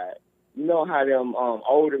pride. You know how them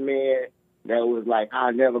older men that was like,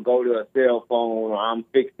 I'll never go to a cell phone, or I'm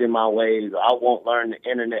fixed in my ways, or I won't learn the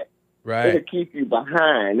internet. Right. It'll keep you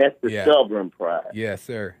behind. That's the stubborn pride. Yes,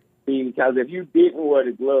 sir. See, because if you didn't wear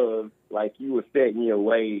the gloves, like you were set in your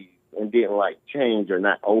ways and didn't like change or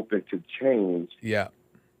not open to change,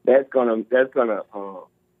 it's gonna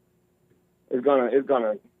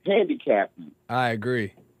handicap you. I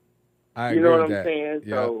agree. You know what I'm saying?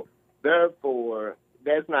 Yeah. So therefore,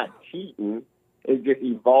 that's not cheating. It's just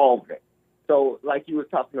evolving. So, like you were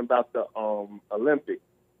talking about the Olympics,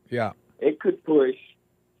 it could push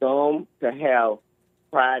some to have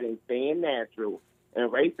pride in staying natural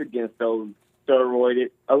and race against those steroided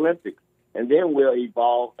Olympics. And then we'll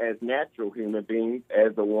evolve as natural human beings,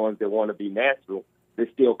 as the ones that want to be natural, to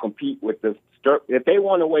still compete with the if they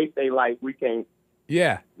want to waste their life, we can't.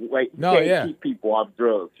 Keep people off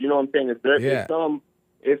drugs. You know what I'm saying?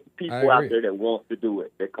 It's people out there that wants to do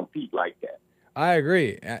it, that compete like that. I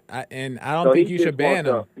agree, and I don't think you should ban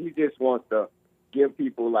them. He just wants to give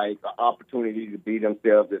people like an opportunity to be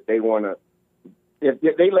themselves if they want to. If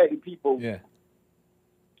they letting people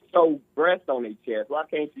show breasts on their chest, why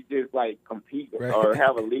can't you just like compete or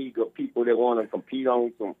have a league of people that want to compete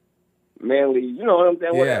on some manly? You know what I'm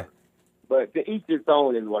saying? Whatever. But to each its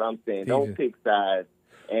own is what I'm saying. Don't pick sides.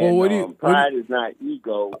 And pride is not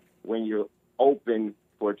ego when you're open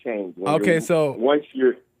for change. Once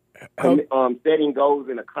you're setting goals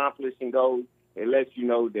and accomplishing goals, it lets you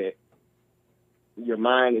know that your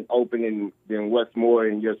mind is open than what's more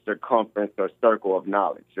in your circumference or circle of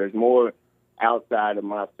knowledge. There's more outside of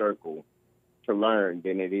my circle to learn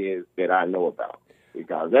than it is that I know about,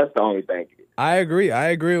 because that's the only thing. I agree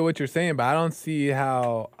with what you're saying, but I don't see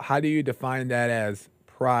how do you define that as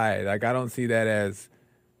pride? Like, I don't see that as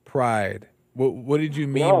pride. What did you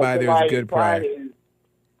mean by there's good pride?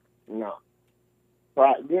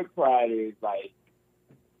 Good pride is like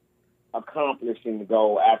accomplishing the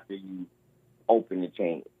goal after you open the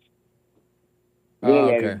change. Then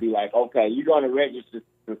it'd be like, okay, you're going to register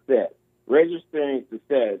success. Registering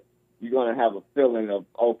success, you're going to have a feeling of,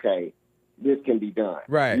 okay, this can be done.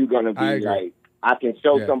 Right. You're going to be like, I can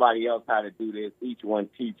show somebody else how to do this. Each one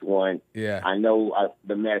teach one. Yeah. I know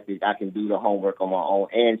the message. I can do the homework on my own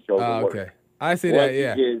and show the work. Okay. I see that.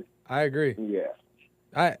 Yeah. I agree. Yeah.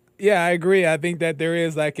 I agree. I think that there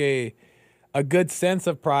is like a good sense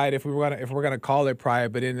of pride if we're gonna call it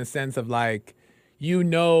pride, but in the sense of like, you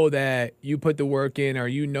know that you put the work in, or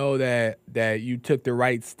you know that you took the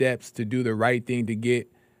right steps to do the right thing to get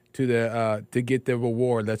to the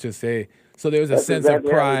reward. Let's just say. So there's a sense of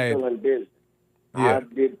pride.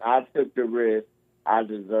 I took the risk. I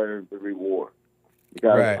deserve the reward,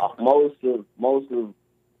 because most of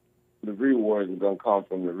the rewards are going to come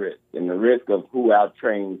from the risk, and the risk of who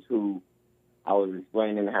out-trains who. I was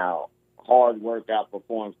explaining how hard work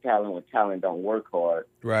outperforms talent when talent don't work hard.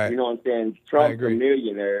 Right. You know what I'm saying? Trump's a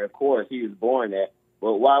millionaire. Of course, he was born that.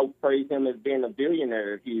 But why praise him as being a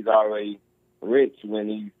billionaire if he's already rich when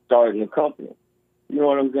he started the company? You know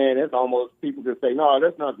what I'm saying? That's almost, people could say, no,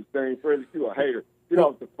 that's not the same. Freddie, you a hater. Get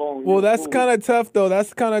off the phone. Well, that's kind of tough, though.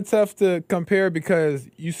 That's kind of tough to compare, because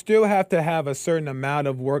you still have to have a certain amount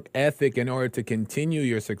of work ethic in order to continue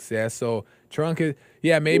your success. So Trump is,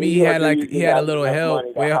 maybe he had a little help.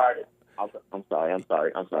 I'm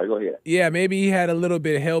sorry. Go ahead. Yeah, maybe he had a little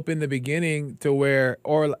bit of help in the beginning to where,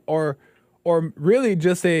 or really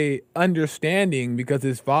just a understanding, because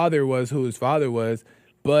his father was who his father was.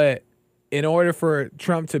 But in order for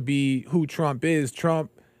Trump to be who Trump is,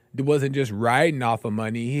 Trump wasn't just riding off of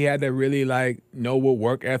money. He had to really like know what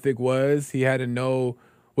work ethic was. He had to know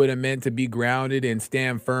what it meant to be grounded and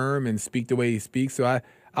stand firm and speak the way he speaks. So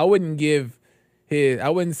I wouldn't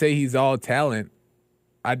say he's all talent.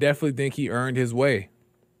 I definitely think he earned his way.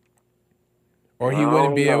 Or he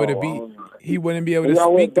wouldn't be able to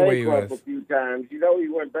speak the way he was. A few times. You know, he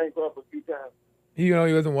went bankrupt a few times. You know,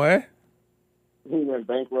 he wasn't what? He went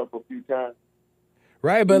bankrupt a few times.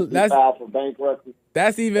 Right, but filed for bankruptcy.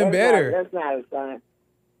 That's even better. That's not a sign.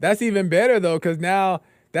 That's even better, though, because now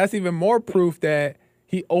that's even more proof that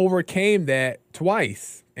he overcame that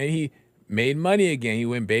twice. And he made money again. He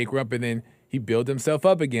went bankrupt, and then he built himself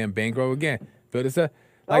up again, bankrupt again. Built himself.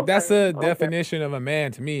 That's a definition of a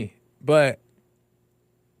man to me. But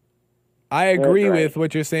I agree with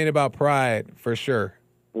what you're saying about pride, for sure.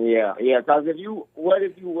 Yeah. Because what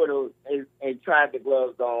if you would have tried the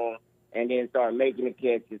gloves on and then started making the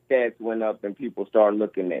catch, his stats went up, and people started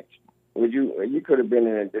looking at you? You could have been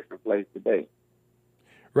in a different place today.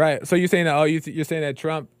 Right. So you're saying that? You're saying that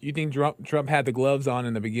Trump? You think Trump had the gloves on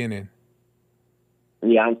in the beginning?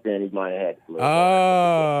 Yeah, I'm saying he might have had the gloves.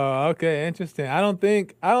 Oh, okay, interesting. I don't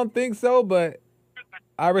think so, but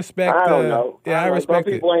I respect. I don't know. Yeah, I respect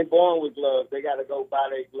Some people ain't born with gloves. They got to go buy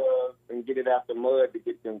their gloves and get it out the mud to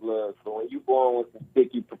get them gloves. So when you born with some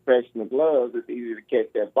sticky professional gloves, it's easy to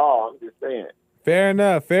catch that ball. I'm just saying. Fair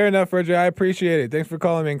enough, Roger. I appreciate it. Thanks for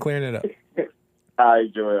calling me and clearing it up. All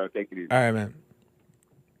right, Joel. Take it easy. All right, man.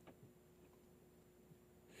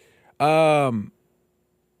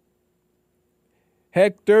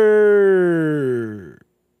 Hector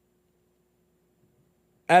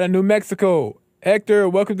out of New Mexico. Hector,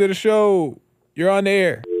 welcome to the show. You're on the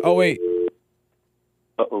air. Oh, wait.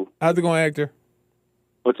 Uh-oh. How's it going, Hector?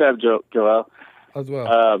 What's up, Joel? As well.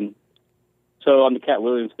 So on the Cat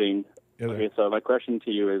Williams thing, okay, so my question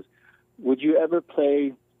to you is, would you ever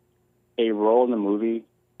play a role in the movie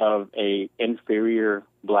of a inferior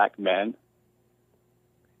black man?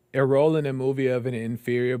 A role in a movie of an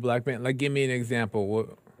inferior black man? Like, give me an example. What?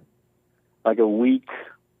 Like a weak,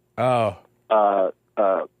 naggy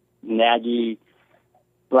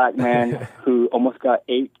black man who almost got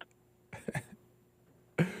aped.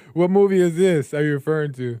 What movie is this? Are you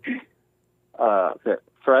referring to?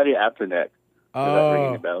 Friday After Next. Does that ring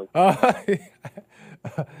any bells?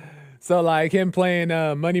 So, like him playing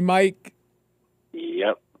Money Mike?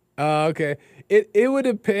 Yep. Okay. It would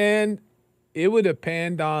depend. It would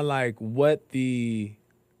depend on like what the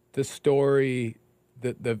story,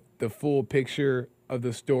 the full picture of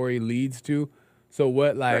the story leads to. So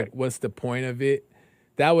what's the point of it?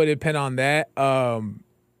 That would depend on that.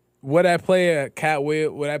 Would I play a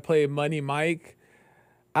Catwheel? Would I play Money Mike?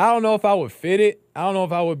 I don't know if I would fit it. I don't know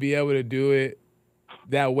if I would be able to do it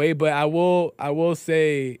that way. But I will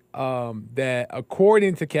say that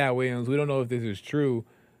according to Cat Williams, we don't know if this is true,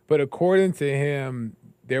 but according to him,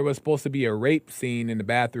 there was supposed to be a rape scene in the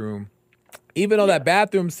bathroom. Even though that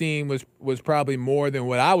bathroom scene was probably more than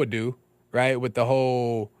what I would do, right, with the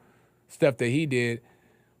whole stuff that he did.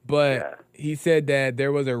 But he said that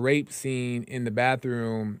there was a rape scene in the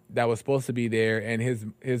bathroom that was supposed to be there, and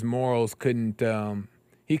his morals couldn't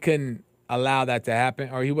he couldn't allow that to happen,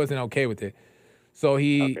 or he wasn't okay with it. So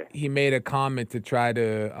he made a comment to try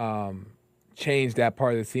to change that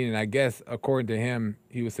part of the scene, and I guess according to him,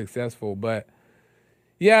 he was successful. But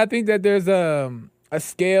yeah, I think that there's a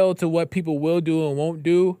scale to what people will do and won't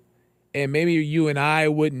do, and maybe you and I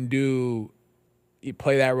wouldn't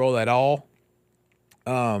play that role at all.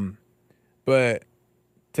 But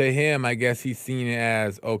to him, I guess he's seen it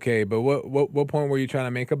as okay. But what point were you trying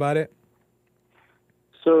to make about it?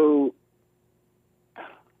 So,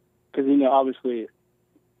 because obviously,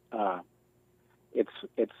 it's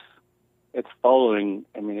following.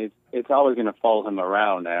 I mean, it's always going to follow him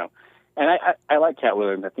around now. And I like Cat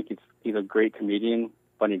Williams. I think he's a great comedian,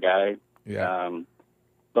 funny guy. Yeah.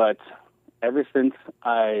 But ever since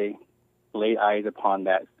I laid eyes upon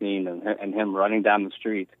that scene and him running down the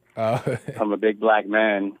street from a big black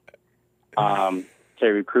man,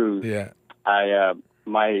 Terry Crews. Yeah.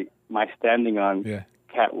 My standing on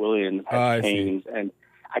Cat Williams has changed, and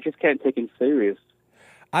I just can't take him serious.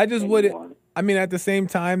 I just wouldn't. I mean, at the same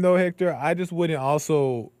time, though, Hector, I just wouldn't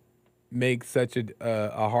also make such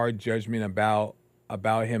a hard judgment about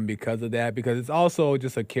him because of that, because it's also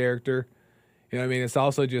just a character. You know what I mean? It's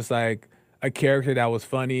also just like a character that was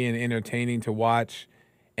funny and entertaining to watch,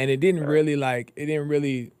 and it didn't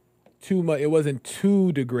really too much. It wasn't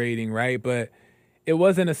too degrading, right? But it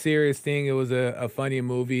wasn't a serious thing. It was a funny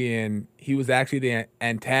movie, and he was actually the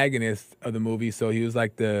antagonist of the movie, so he was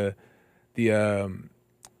like the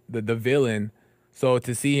villain. So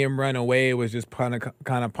to see him run away was just kind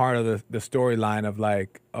of part of the storyline of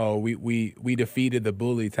like, oh, we defeated the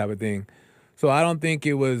bully type of thing. So I don't think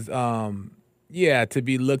it was, to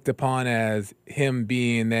be looked upon as him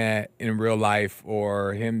being that in real life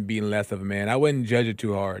or him being less of a man. I wouldn't judge it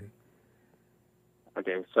too hard.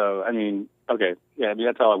 Okay, so I mean,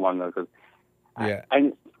 that's all I want to know because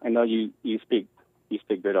I know you speak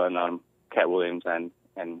good on Cat Williams and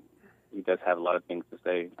he does have a lot of things to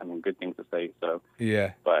say. I mean, good things to say. So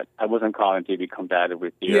yeah, but I wasn't calling to be combative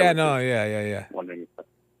with you. Wondering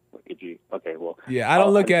if you well. Yeah, I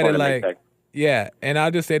don't look at it like. Yeah, and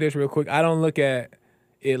I'll just say this real quick. I don't look at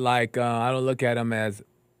it like I don't look at him as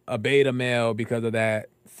a beta male because of that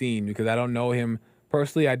scene, because I don't know him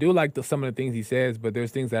personally. I do like some of the things he says, but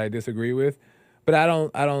there's things that I disagree with. But I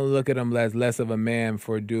don't look at him as less of a man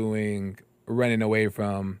for running away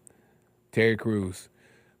from Terry Crews.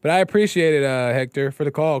 But I appreciate it, Hector, for the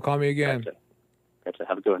call. Call me again. Gotcha.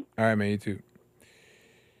 Have a good one. All right, man. You too.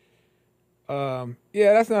 I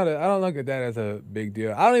don't look at that as a big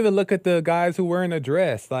deal. I don't even look at the guys who wearing a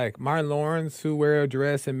dress, like Martin Lawrence, who wear a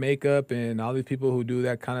dress and makeup, and all these people who do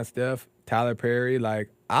that kind of stuff. Tyler Perry, like,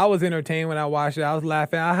 I was entertained when I watched it. I was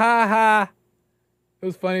laughing. Ha ha. It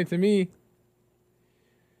was funny to me.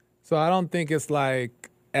 So I don't think it's like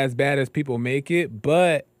as bad as people make it,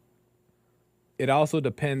 but it also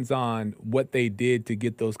depends on what they did to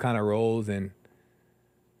get those kind of roles, and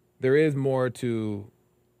there is more to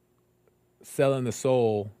selling the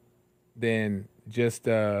soul than just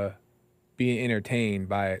being entertained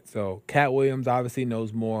by it. So Cat Williams obviously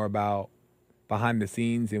knows more about behind the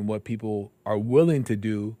scenes and what people are willing to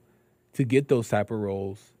do to get those type of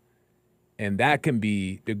roles, and that can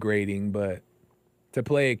be degrading. But to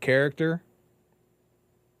play a character,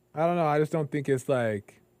 I don't know. I just don't think it's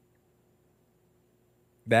like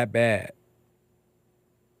that bad.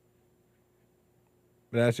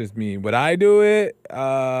 But that's just me. Would I do it?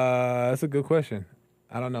 That's a good question.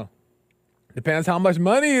 I don't know. Depends how much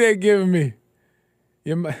money they're giving me.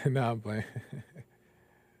 No, I'm playing.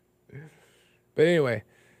 But anyway,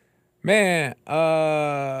 man,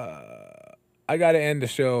 I got to end the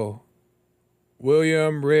show.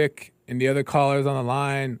 William, Rick, and the other callers on the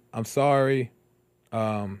line, I'm sorry.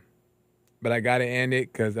 But I got to end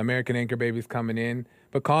it because American Anchor Baby's coming in.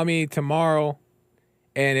 But call me tomorrow.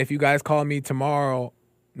 And if you guys call me tomorrow,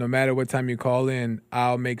 no matter what time you call in,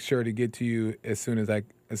 I'll make sure to get to you as soon as I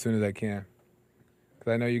can.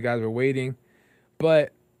 Because I know you guys were waiting.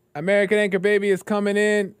 But American Anchor Baby is coming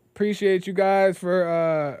in. Appreciate you guys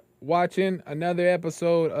for watching another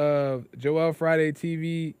episode of Joel Friday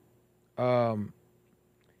TV.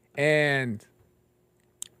 And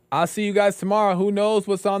I'll see you guys tomorrow. Who knows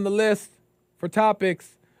what's on the list for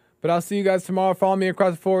topics? But I'll see you guys tomorrow. Follow me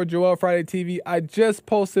across the forward, Joel Friday TV. I just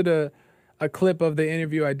posted a clip of the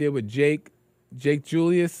interview I did with Jake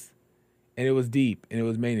Julius, and it was deep, and it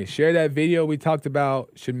was mainly share that video. We talked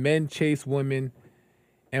about should men chase women,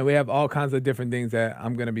 and we have all kinds of different things that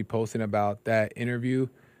I'm going to be posting about that interview.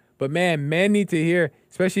 But man, men need to hear,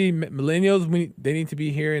 especially millennials, they need to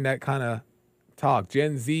be hearing that kind of talk.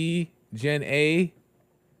 Gen Z, Gen A,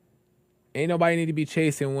 ain't nobody need to be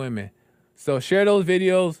chasing women. So share those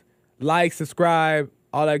videos, like, subscribe,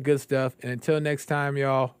 all that good stuff. And until next time,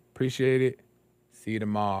 y'all, appreciate it. See you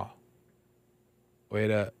tomorrow. Wait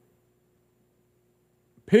up.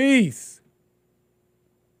 Peace.